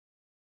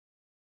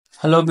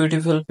Hello,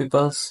 beautiful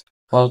peoples.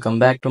 Welcome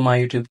back to my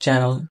YouTube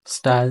channel,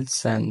 Style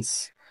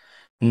Sense.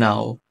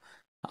 Now,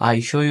 I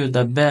show you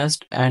the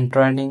best and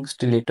trending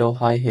stiletto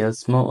high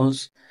heels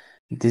moves.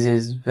 This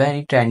is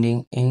very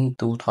trending in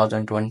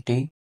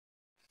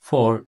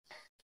 2024.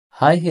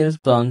 High heels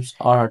pumps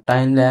are a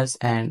timeless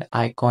and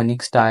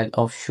iconic style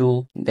of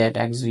shoe that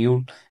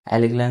exude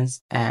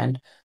elegance and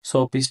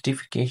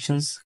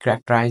sophistications,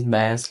 characterized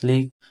by a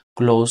sleek,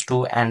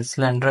 closed-toe and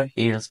slender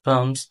heels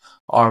pumps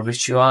or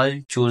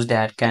visual shoes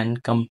that can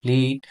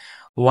complete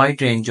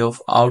wide range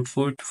of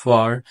outfit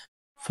for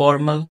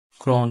formal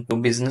grown to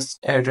business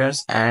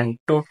areas and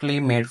totally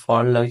made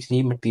for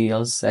luxury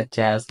materials such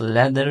as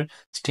leather,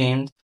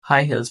 steamed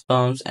high heels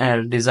pumps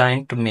are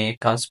designed to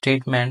make a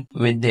statement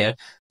with their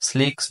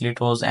sleek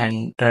slitos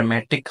and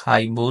dramatic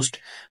high boost.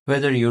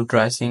 Whether you're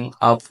dressing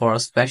up for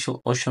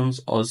special occasions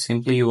or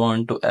simply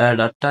want to add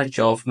a touch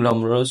of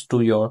glamorous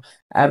to your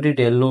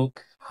everyday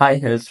look, high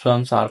heels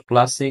firms are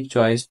classic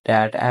choice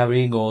that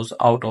every goes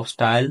out of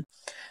style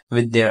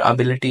with their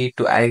ability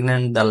to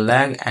augment the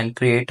leg and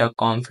create a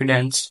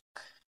confidence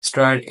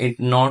stride. It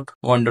not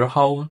wonder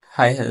how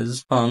high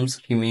heels firms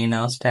remain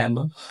a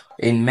staple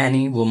in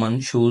many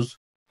women's shoes.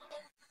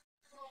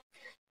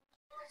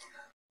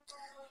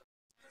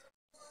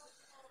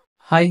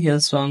 High heel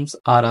swans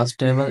are a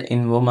staple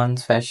in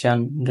women's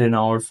fashion,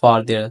 renowned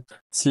for their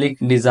sleek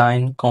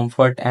design,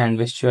 comfort, and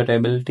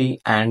versatility,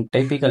 and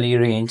typically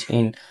range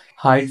in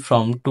height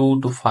from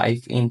 2 to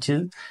 5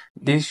 inches.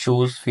 These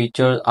shoes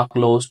feature a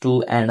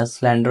closed-toe and a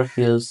slender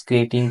heels,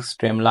 creating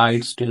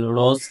streamlined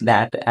stilettos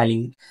that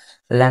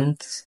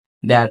lengths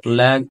that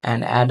leg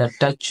and add a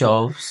touch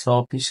of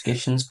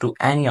sophistication to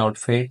any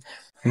outfit.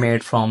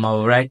 Made from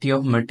a variety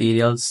of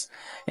materials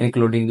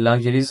including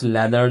luxuries,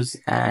 leathers,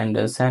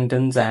 and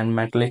satins and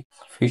metallic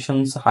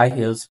fusions. High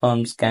heels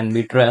pumps can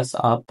be dressed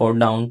up or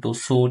down to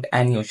suit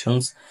any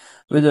occasions,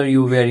 whether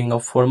you're wearing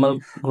a formal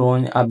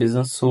gown, a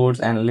business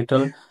suit, and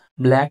little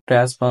black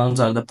dress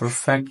pumps are the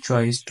perfect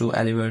choice to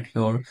elevate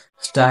your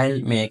style,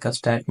 make a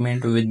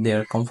statement with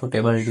their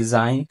comfortable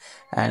design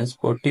and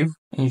sportive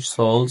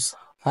insoles.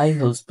 High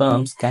heels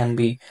pumps can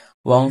be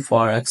worn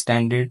for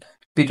extended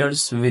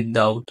periods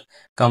without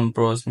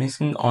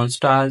compromising on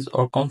styles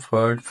or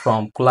comfort.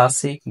 From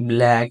classic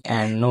black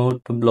and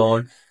nude to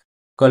bold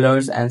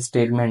colors and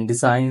statement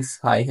designs,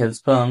 high heel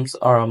pumps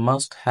are a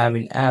must-have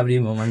in every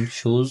woman's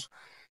shoes.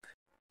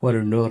 What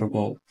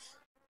adorable!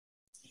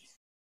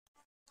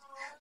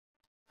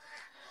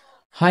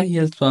 High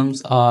heel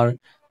pumps are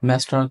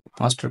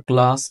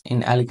masterclass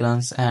in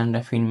elegance and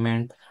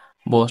refinement,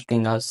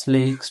 boasting a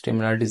sleek,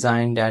 similar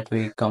design that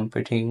we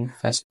competing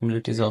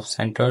flexibilities of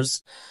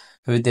centers.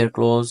 With their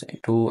close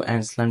to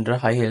and slender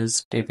high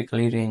heels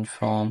typically range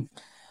from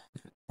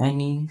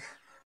any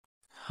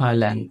high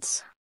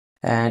lengths.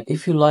 And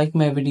if you like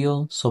my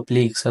video, so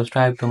please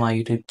subscribe to my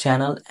YouTube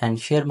channel and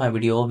share my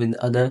video with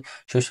other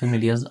social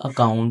media's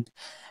account.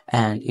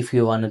 And if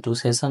you wanted to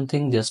say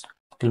something, just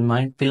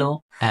comment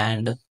below.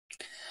 And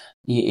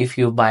if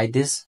you buy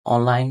this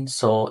online,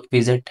 so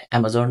visit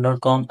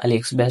Amazon.com,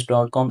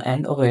 AliExpress.com,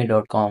 and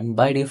Away.com.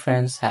 Bye, dear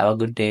friends. Have a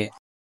good day.